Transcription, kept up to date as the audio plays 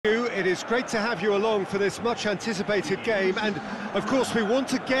it is great to have you along for this much-anticipated game, and of course we want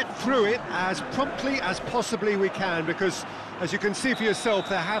to get through it as promptly as possibly we can, because, as you can see for yourself,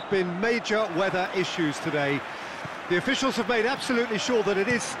 there have been major weather issues today. The officials have made absolutely sure that it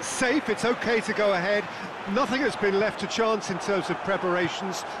is safe, it's okay to go ahead. Nothing has been left to chance in terms of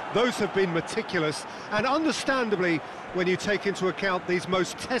preparations. Those have been meticulous, and understandably, when you take into account these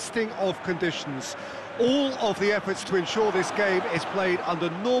most testing of conditions, all of the efforts to ensure this game is played under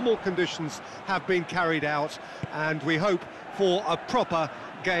normal conditions have been carried out, and we hope for a proper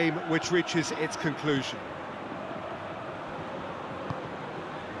game which reaches its conclusion.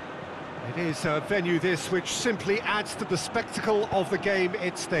 It is a venue, this, which simply adds to the spectacle of the game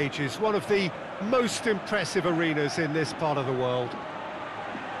it stages. One of the most impressive arenas in this part of the world.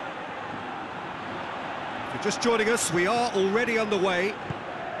 If you're just joining us, we are already underway.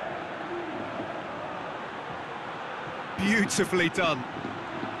 Beautifully done.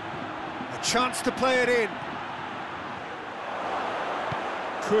 A chance to play it in.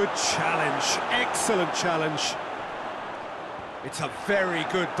 Good challenge, excellent challenge. It's a very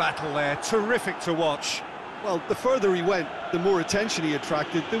good battle there, terrific to watch. Well, the further he went, the more attention he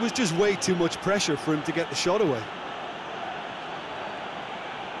attracted. There was just way too much pressure for him to get the shot away.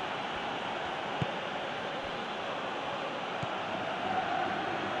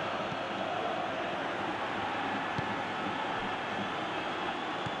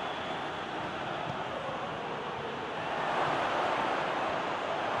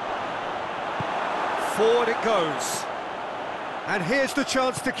 Forward it goes. And here's the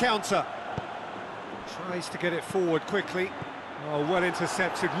chance to counter. Tries to get it forward quickly. Oh, well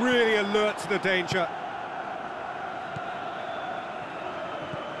intercepted, really alert to the danger.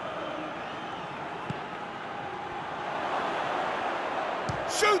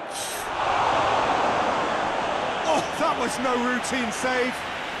 Shoots! Oh, that was no routine save.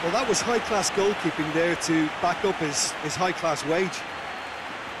 Well, that was high-class goalkeeping there to back up his high-class wage.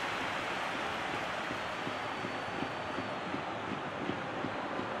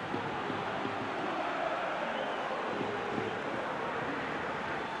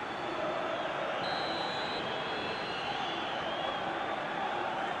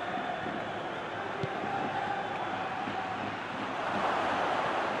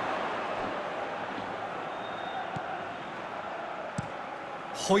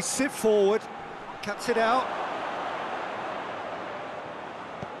 Hoists it forward, cuts it out.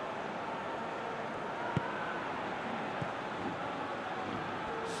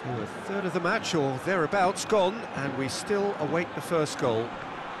 So a third of the match, or thereabouts, gone, and we still await the first goal.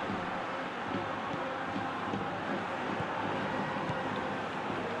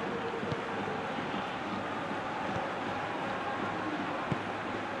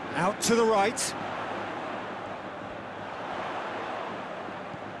 Out to the right.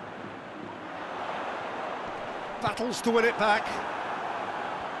 Battles to win it back.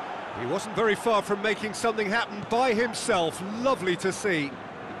 He wasn't very far from making something happen by himself. Lovely to see.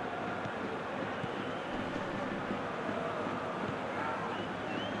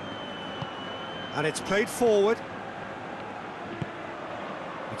 And it's played forward.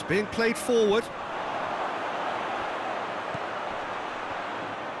 It's being played forward.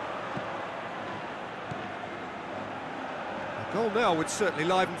 A goal now would certainly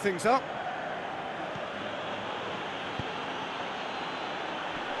liven things up.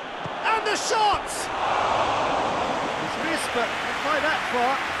 The shot! He's missed, but not by that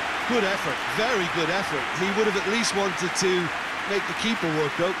far. Good effort, very good effort. He would have at least wanted to make the keeper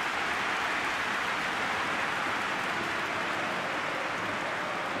work, though.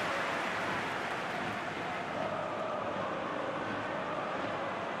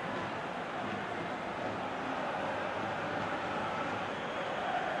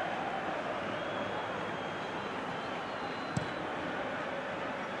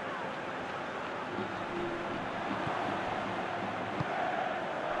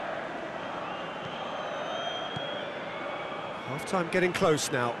 Half-time getting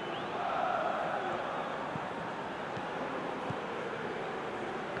close now.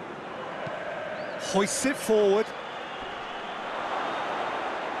 Hoists it forward.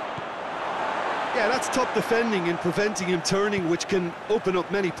 Yeah, that's top defending and preventing him turning, which can open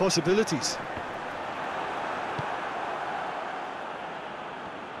up many possibilities.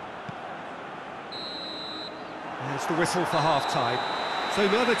 There's the whistle for half-time. So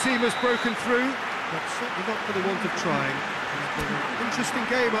now the team has broken through, but certainly not for the want of trying. It's been an interesting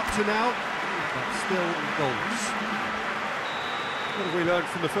game up to now, but still goals. What have we learned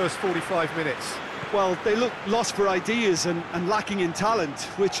from the first 45 minutes? Well, they look lost for ideas and lacking in talent,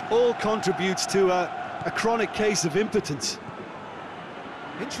 which all contributes to a chronic case of impotence.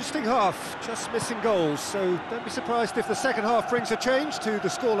 Interesting half, just missing goals, so don't be surprised if the second half brings a change to the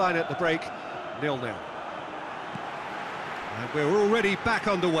scoreline at the break, 0-0. And we're already back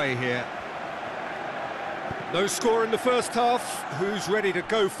underway here. No score in the first half, who's ready to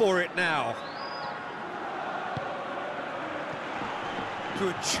go for it now?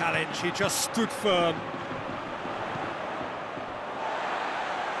 Good challenge, he just stood firm.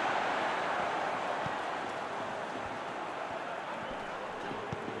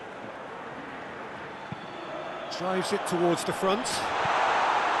 Drives it towards the front.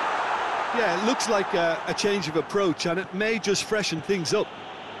 Yeah, it looks like a change of approach, and it may just freshen things up.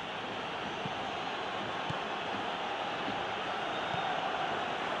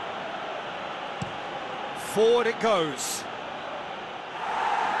 Forward it goes.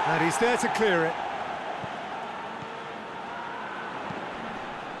 And he's there to clear it.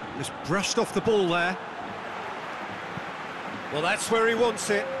 Just brushed off the ball there. Well, that's where he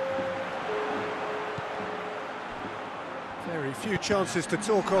wants it. Very few chances to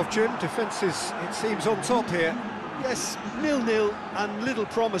talk of, Jim. Defence is, it seems, on top here. Yes, 0-0 and little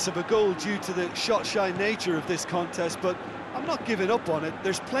promise of a goal due to the shot-shy nature of this contest, but I'm not giving up on it.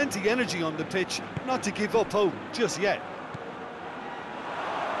 There's plenty energy on the pitch, not to give up hope just yet.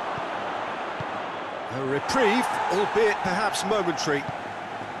 A reprieve, albeit perhaps momentary.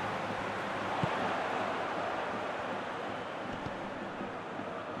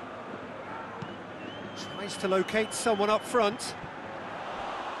 Tries to locate someone up front.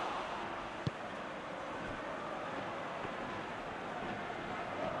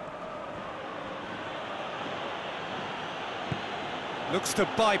 Looks to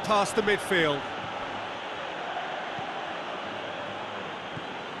bypass the midfield.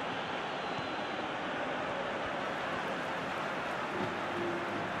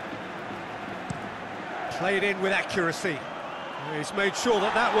 Played in with accuracy. He's made sure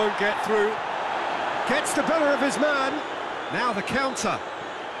that that won't get through. Gets the better of his man. Now the counter.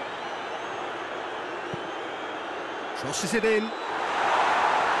 Crosses it in.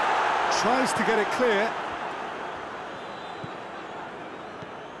 Tries to get it clear.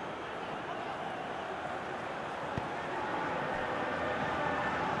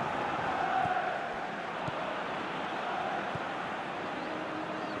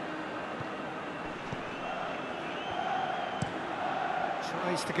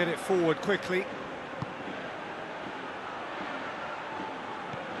 Tries to get it forward quickly.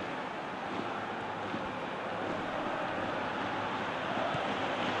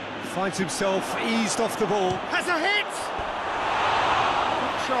 Finds himself eased off the ball. Has a hit!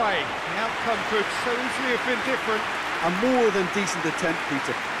 Good try. The outcome could so easily have been different. A more than decent attempt,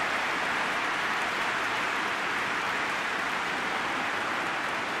 Peter.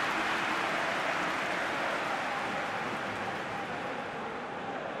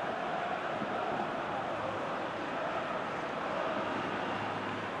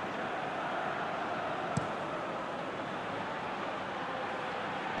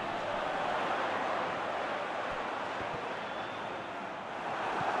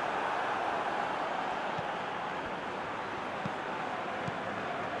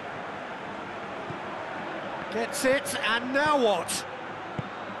 Gets it, and now what?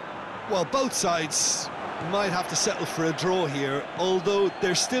 Well, both sides might have to settle for a draw here, although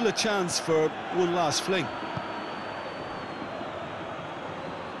there's still a chance for one last fling.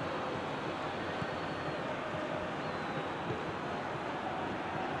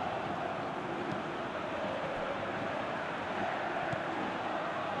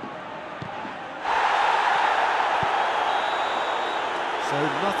 So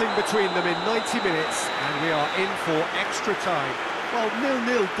nothing between them in 90 minutes, and we are in for extra time. Well,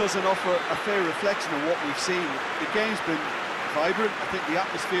 0-0 doesn't offer a fair reflection of what we've seen. The game's been vibrant. I think the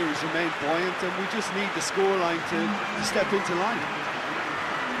atmosphere has remained buoyant, and we just need the scoreline to step into line.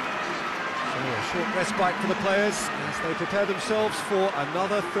 So a short respite for the players as they prepare themselves for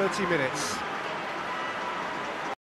another 30 minutes.